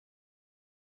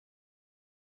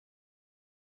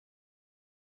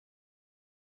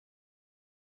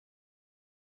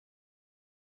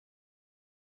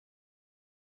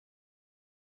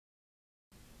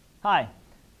Hi,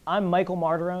 I'm Michael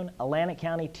Martirone, Atlantic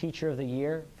County Teacher of the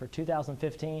Year for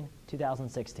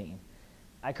 2015-2016.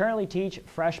 I currently teach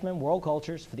freshman world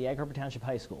cultures for the Egg Harbor Township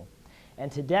High School.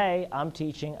 And today I'm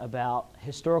teaching about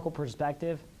historical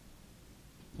perspective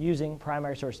using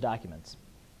primary source documents.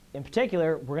 In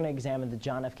particular, we're going to examine the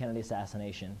John F. Kennedy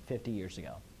assassination 50 years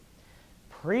ago.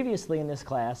 Previously in this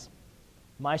class,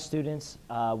 my students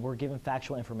were given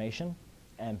factual information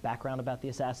and background about the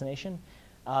assassination.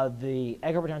 The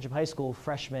Egg Harbor Township High School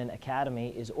Freshman Academy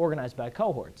is organized by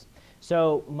cohorts.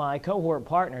 So my cohort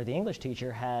partner, the English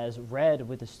teacher, has read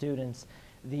with the students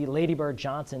the Lady Bird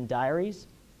Johnson diaries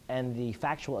and the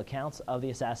factual accounts of the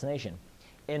assassination.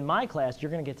 In my class, you're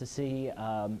going to get to see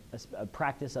a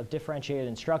practice of differentiated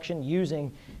instruction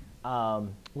using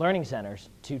learning centers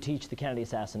to teach the Kennedy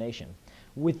assassination.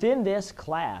 Within this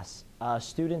class,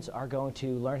 students are going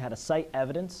to learn how to cite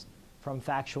evidence from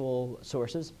factual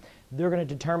sources. They're going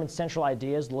to determine central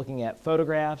ideas looking at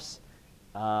photographs,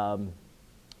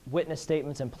 witness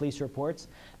statements, and police reports.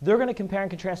 They're going to compare and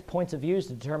contrast points of views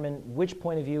to determine which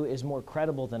point of view is more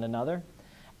credible than another.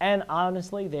 And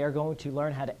honestly, they are going to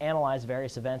learn how to analyze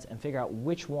various events and figure out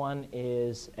which one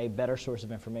is a better source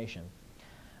of information.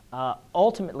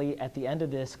 Ultimately, at the end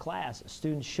of this class,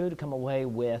 students should come away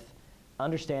with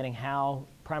understanding how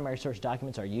primary source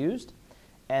documents are used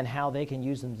and how they can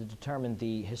use them to determine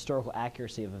the historical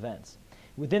accuracy of events.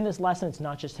 Within this lesson, it's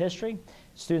not just history.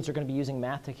 Students are going to be using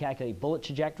math to calculate bullet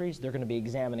trajectories. They're going to be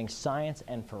examining science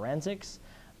and forensics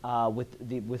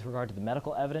with regard to the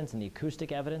medical evidence and the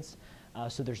acoustic evidence.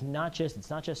 So it's not just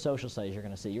social studies you're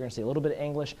going to see. You're going to see a little bit of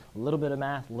English, a little bit of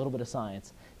math, a little bit of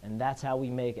science. And that's how we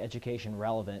make education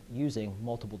relevant using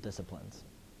multiple disciplines.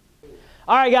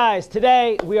 All right, guys,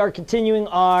 today we are continuing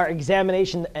our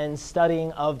examination and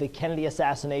studying of the Kennedy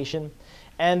assassination.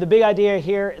 And the big idea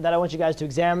here that I want you guys to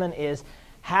examine is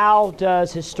how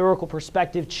does historical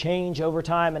perspective change over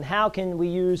time, and how can we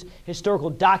use historical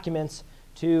documents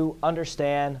to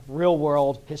understand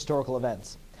real-world historical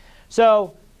events.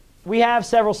 So we have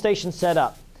several stations set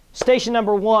up. Station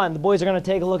number one, the boys are going to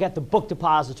take a look at the book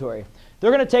depository.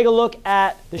 They're going to take a look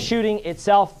at the shooting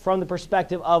itself from the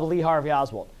perspective of Lee Harvey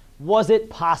Oswald. Was it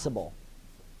possible?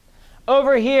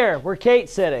 Over here, where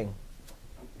Kate's sitting,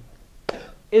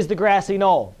 is the grassy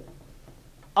knoll.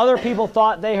 Other people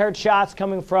thought they heard shots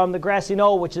coming from the grassy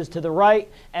knoll, which is to the right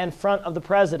and front of the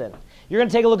president. You're going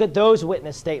to take a look at those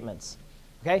witness statements.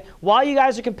 Okay? While you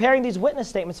guys are comparing these witness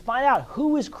statements, find out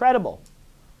who is credible,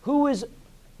 who is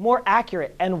more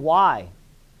accurate, and why.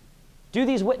 Do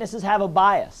these witnesses have a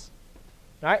bias?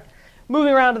 All right?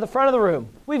 Moving around to the front of the room,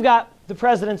 we've got the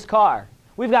president's car.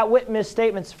 We've got witness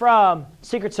statements from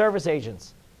Secret Service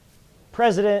agents,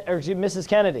 Mrs.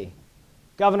 Kennedy,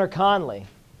 Governor Conley.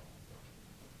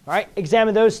 All right,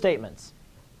 examine those statements.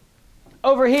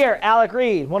 Over here, Alec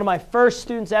Reed, one of my first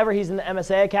students ever. He's in the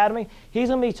MSA Academy. He's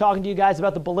going to be talking to you guys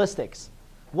about the ballistics.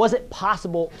 Was it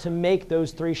possible to make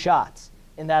those 3 shots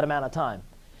in that amount of time?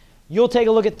 You'll take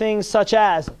a look at things such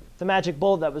as the magic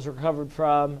bullet that was recovered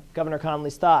from Governor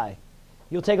Conley's thigh.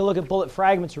 You'll take a look at bullet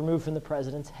fragments removed from the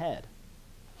president's head.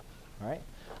 All right.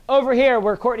 Over here,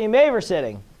 where Courtney and Maeve are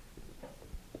sitting,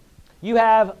 you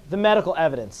have the medical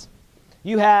evidence.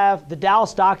 You have the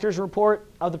Dallas doctor's report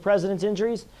of the president's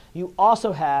injuries. You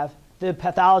also have the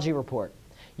pathology report.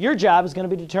 Your job is going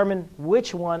to be to determine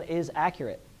which one is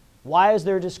accurate. Why is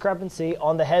there a discrepancy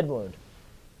on the head wound?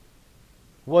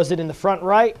 Was it in the front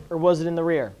right or was it in the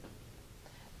rear?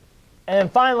 And then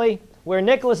finally, where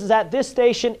Nicholas is at, this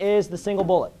station is the single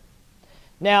bullet.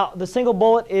 Now, the single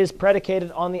bullet is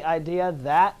predicated on the idea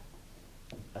that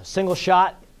a single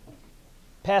shot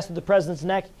passed through the president's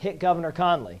neck, hit Governor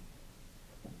Conley.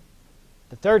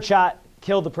 The third shot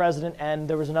killed the president, and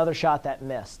there was another shot that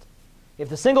missed. If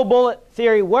the single bullet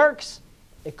theory works,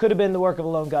 it could have been the work of a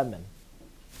lone gunman.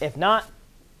 If not,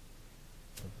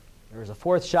 there was a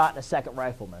 4th shot and a 2nd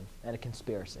rifleman and a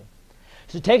conspiracy.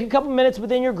 So take a couple minutes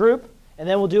within your group, and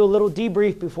then we'll do a little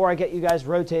debrief before I get you guys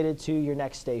rotated to your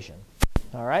next station.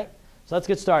 All right? So let's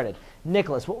get started.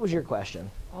 Nicholas, what was your question?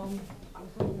 I was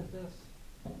looking at this,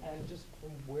 and just from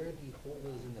where the hole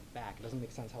is in the back, it doesn't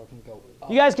make sense how it can go up.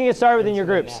 You guys can get started within your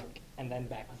groups. And then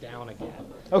back down again.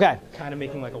 Okay. Kind of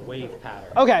making like a wave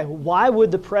pattern. Okay. Why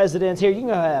would the president's, here, you can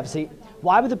go ahead and have a seat.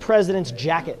 Why would the president's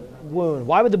jacket wound,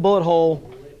 why would the bullet hole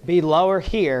be lower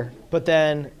here, but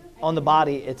then on the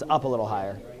body it's up a little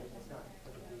higher?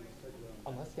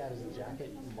 Unless he had his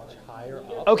jacket much higher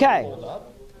up. Okay. Pulled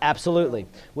up. Absolutely.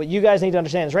 What you guys need to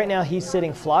understand is right now he's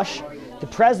sitting flush. The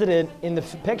president in the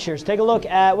pictures, take a look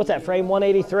at, what's that, frame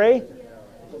 183?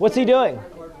 What's he doing?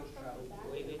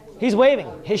 He's waving.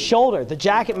 His shoulder, the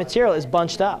jacket material is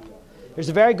bunched up. there's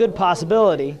a very good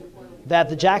possibility that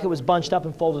the jacket was bunched up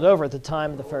and folded over at the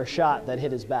time of the first shot that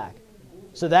hit his back.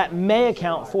 So that may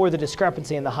account for the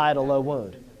discrepancy in the high to low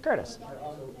wound. Curtis.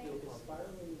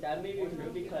 That may be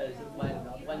true because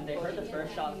when they heard the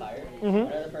first shot fired, he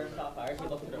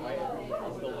looked to the right and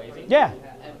was still waving. Yeah.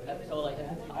 And so like his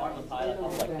arm was probably up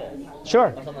like this. Sure.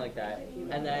 Or something like that.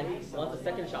 And then once the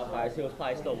second shot fires, he was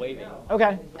probably still waving.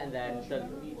 Okay. And then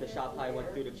the shot probably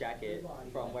went through the jacket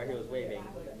from where he was waving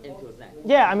into his neck.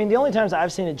 Yeah, I mean, the only times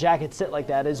I've seen a jacket sit like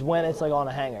that is when it's like on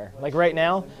a hanger, like right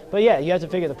now. But yeah, you have to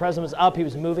figure the president was up, he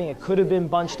was moving, it could have been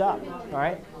bunched up. All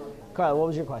right. Carla, what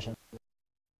was your question?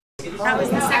 That was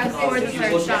the second or the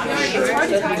third shot. It's hard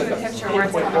to tell from the picture where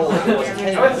it's coming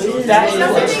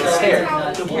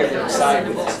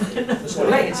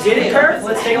from. Did it, Kurt?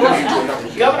 Let's take a look.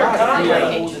 Governor, cut on your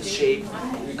shape.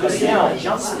 Goes down,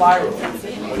 jump spiral.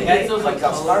 Okay? Take a look at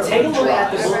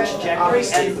the bullet trajectory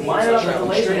and line it up with the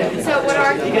laser. So what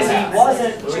are Because he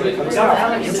wasn't,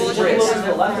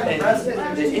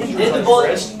 did the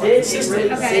bullet, okay,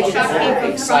 shot came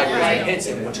from front, right? Hits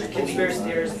him, which is conspiracy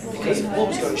theorists, because the bullet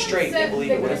was going straight, they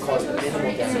believe it would have caused minimal So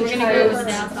we're damage. going to go with the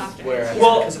down softer. Whereas,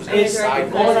 well, because it was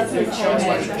sideways, it shows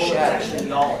like the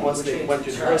shadow. Once they went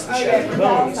through the wrist and shattered the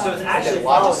bones, so it's actually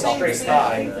logic off the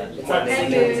thigh, when they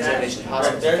did the examination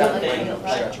hospital, they got the brain on the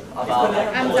stretcher. I'm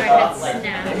sorry, that's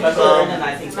snap. And I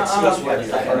think the two were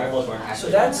the particles weren't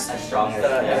actually as strong as The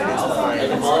evidence behind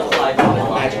the bullet flies on the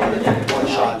line. one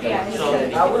shot that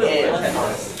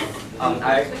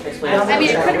I explained. I mean,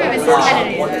 it could have been Mrs.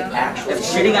 Kennedy, though. It's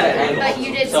shooting at an angle. But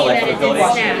you did So see like that the it building did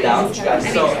shooting snap. down. I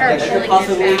mean, So her it could really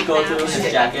possibly did go snap through now.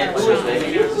 his jacket, which was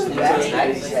maybe into his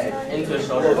neck, into his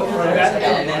shoulder,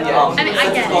 and then I mean, I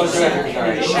get it.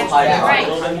 That's right.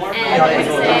 And I would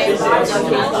say,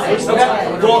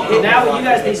 well, now what you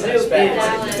guys need to do is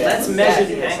let's measure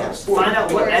the angles. Find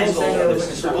out what angle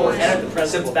the bullet entered the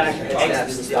president's back and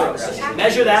exits the stomach.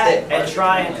 Measure that and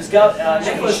try and, because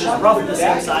Nicholas is roughly the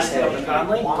same size as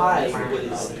Governor Conley.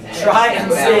 Try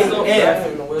and see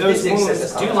if those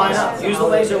wounds do line up. Use the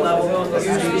laser level,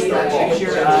 use your object,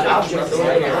 see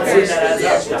if that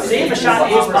adds up. See if a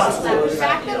shot is possible.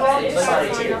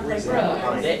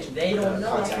 they don't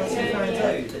know.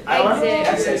 I don't know.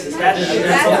 That's I'm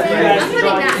putting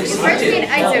that. First we had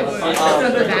exit wound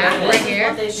from the back, right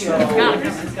here. It's gotta come.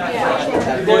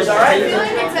 You boys all right?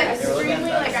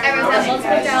 Everyone had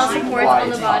multiple dial supports on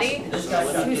the body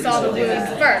who saw the wound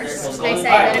first. They say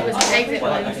that it was an exit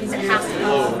wound because it has to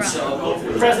come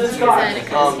from. President's car. Then it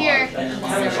comes here,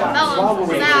 Bellum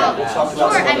comes out. Or,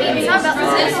 I mean, it's not about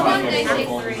this one, they say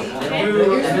three.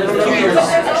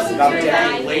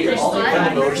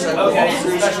 Okay,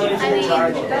 special agent in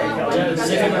charge.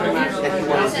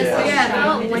 Yeah, no,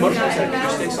 when you got him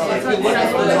out,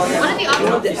 one of the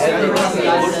options.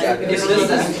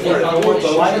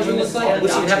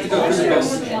 Listen, you have to go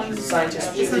through the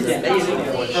scientists. It's amazing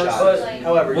shot.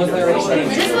 However, you know,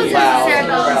 This was a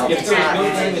cerebellum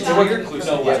attack. what your clues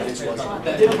no evidence was. But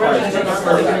if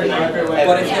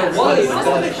there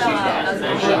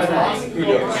Who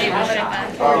knows? Maybe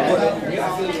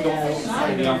put it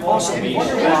back. Also, maybe they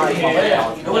back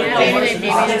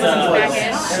in.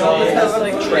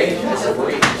 trade as a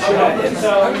break.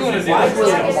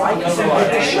 Why consider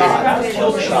the shot,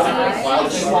 kill shot, while the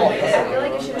small head? Well,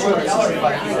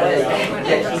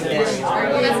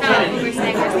 that's not what we're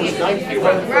saying. We're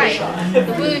saying right. The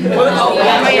wound will not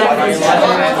be right up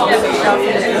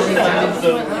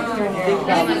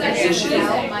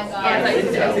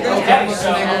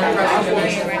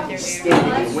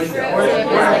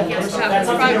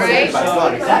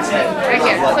right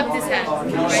here, clip this head.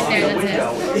 Right there, that's it.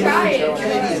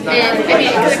 And I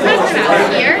mean, because it could have come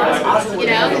out here, you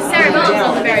know, the cerebellum's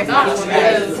on the very bottom. So it's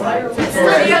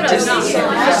still the other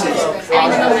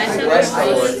and the momentum.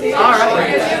 All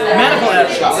right. Medical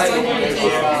evidence.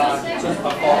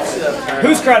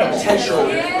 Who's credible?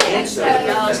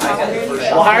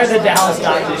 We'll hire the Dallas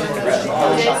doctors. They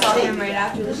saw him right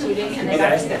after the shooting, and they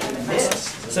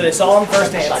So they saw him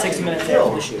first hand, 6 minutes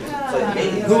after the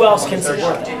shooting. Who else can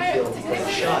support them? There was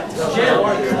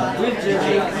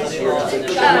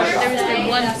the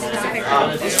one specific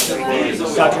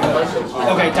Dr. McClellan.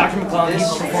 Okay, Dr. McClellan, he's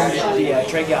performed the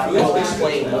tracheotomy.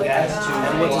 Okay,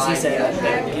 and what does he say that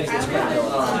gives this credibility?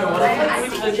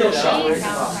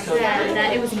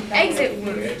 that it was an exit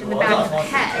wound in the back of the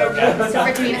head. So for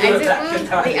it to be an exit wound,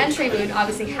 the entry wound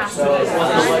obviously has to be the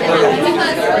front, and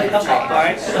then All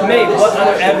right, Maeve, what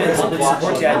other evidence would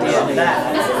support the idea of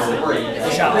that?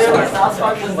 the shot was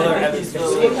fired. What other evidence can you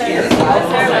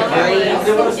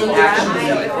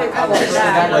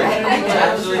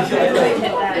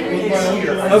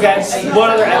Okay, what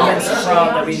other evidence from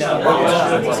that we know? We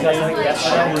discussed, I think,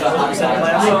 yesterday.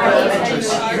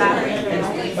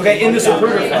 Okay, in the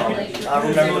Zapruder film,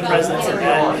 remember the presidents and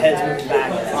heads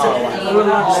moving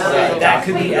back. That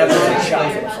could be evidence of a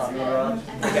shot from the front.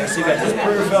 Okay, so you got this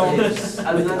Zapruder film with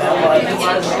the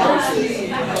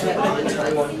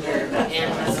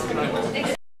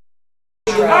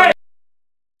All right,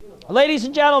 ladies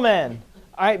and gentlemen.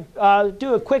 All right,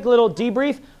 do a quick little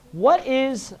debrief. What's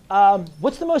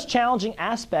the most challenging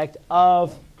aspect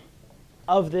of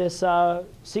this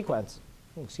sequence?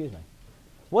 Oh, excuse me.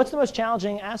 What's the most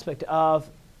challenging aspect of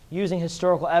using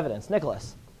historical evidence?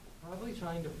 Nicholas? Probably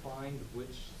trying to find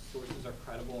which sources are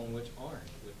credible and which aren't,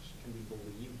 which can be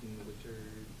believed and which are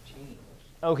changed.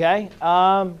 Okay.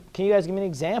 Can you guys give me an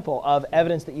example of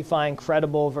evidence that you find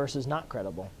credible versus not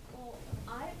credible? Well,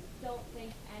 I don't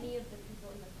think any of the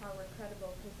people in the car were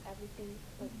credible because everything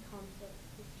comes with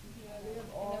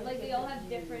history. They all have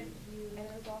different views. And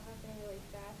it was all happening really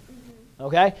fast.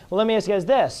 Okay. Well, let me ask you guys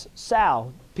this.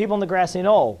 Sal, people in the grassy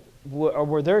knoll,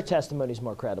 were their testimonies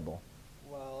more credible?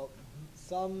 Well,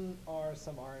 some are,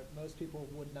 some aren't. Most people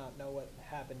would not know what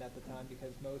happened at the time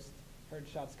because most heard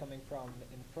shots coming from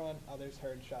in front, others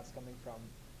heard shots coming from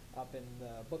up in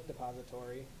the book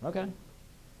depository. Okay.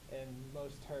 And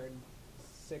most heard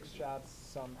 6 shots,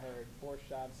 some heard 4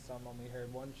 shots, some only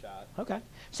heard 1 shot. Okay.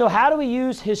 So how do we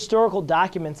use historical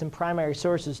documents and primary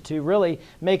sources to really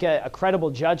make a credible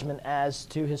judgment as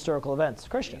to historical events?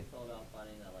 Christian? It's all about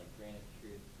finding that grain of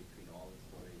truth between all the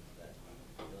stories that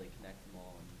really connect them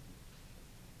all.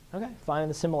 Okay. Finding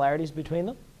the similarities between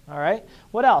them. All right.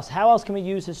 What else? How else can we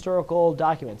use historical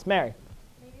documents? Mary?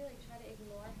 Maybe try to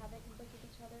ignore how they conflict with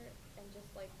each other and just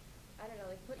I don't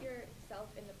know, put yourself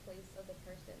in the place of the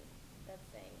person that's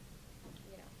saying,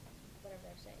 whatever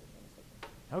they're saying.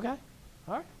 Okay.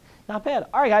 All right. Not bad.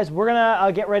 All right, guys. We're going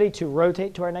to get ready to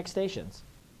rotate to our next stations.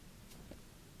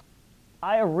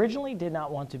 I originally did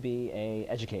not want to be an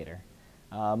educator.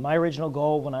 My original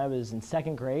goal when I was in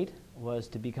 2nd grade was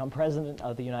to become President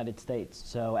of the United States.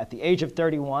 So at the age of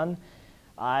 31,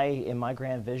 I, in my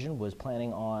grand vision, was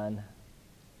planning on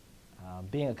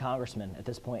being a congressman at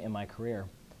this point in my career.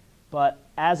 But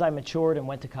as I matured and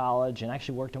went to college and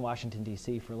actually worked in Washington,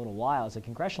 D.C. for a little while as a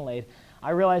congressional aide,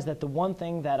 I realized that the one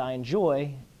thing that I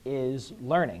enjoy is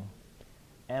learning.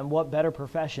 And what better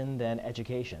profession than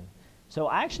education? So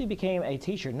I actually became a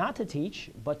teacher, not to teach,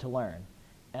 but to learn.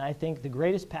 And I think the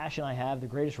greatest passion I have, the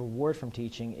greatest reward from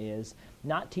teaching is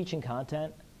not teaching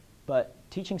content, but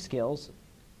teaching skills,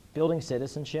 building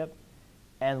citizenship,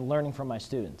 and learning from my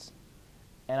students.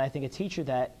 And I think a teacher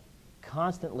that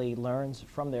constantly learns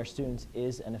from their students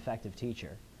is an effective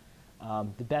teacher.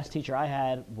 The best teacher I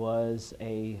had was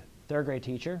a 3rd grade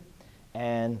teacher,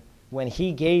 and when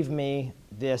he gave me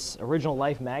this Original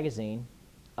Life magazine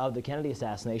of the Kennedy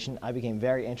assassination, I became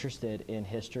very interested in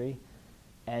history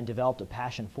and developed a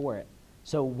passion for it.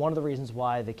 So one of the reasons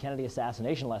why the Kennedy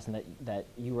assassination lesson that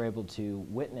you were able to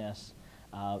witness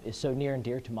is so near and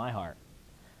dear to my heart.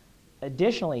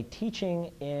 Additionally,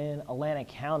 teaching in Atlantic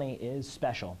County is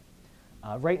special.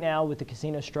 Right now, with the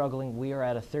casino struggling, we are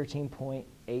at a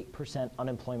 13.8%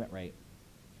 unemployment rate,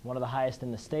 one of the highest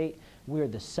in the state. We are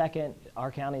the 2nd,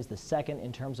 our county is the 2nd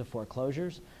in terms of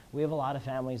foreclosures. We have a lot of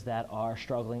families that are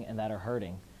struggling and that are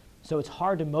hurting. So it's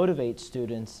hard to motivate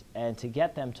students and to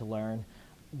get them to learn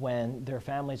when their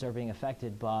families are being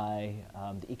affected by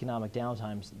the economic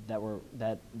downtimes that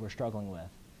we're struggling with.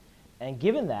 And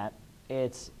given that,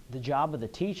 it's the job of the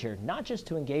teacher not just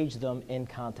to engage them in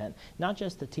content, not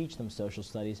just to teach them social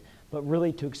studies, but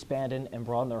really to expand and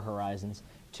broaden their horizons,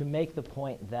 to make the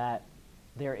point that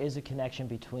there is a connection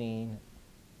between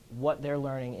what they're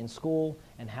learning in school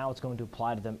and how it's going to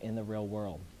apply to them in the real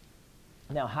world.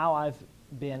 Now, how I've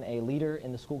been a leader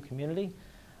in the school community,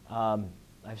 I've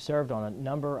served on a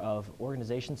number of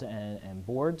organizations and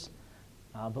boards,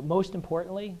 but most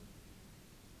importantly,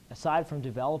 aside from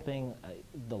developing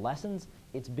the lessons,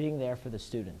 it's being there for the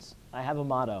students. I have a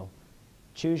motto: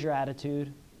 choose your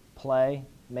attitude, play,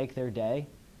 make their day.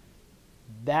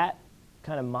 That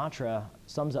kind of mantra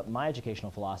sums up my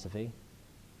educational philosophy,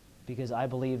 because I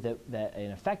believe that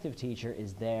an effective teacher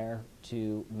is there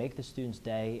to make the student's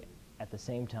day at the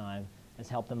same time as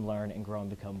help them learn and grow and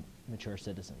become mature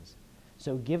citizens.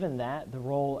 So given that, the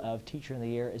role of Teacher of the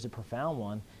Year is a profound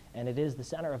one, and it is the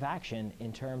center of action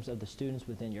in terms of the students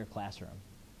within your classroom.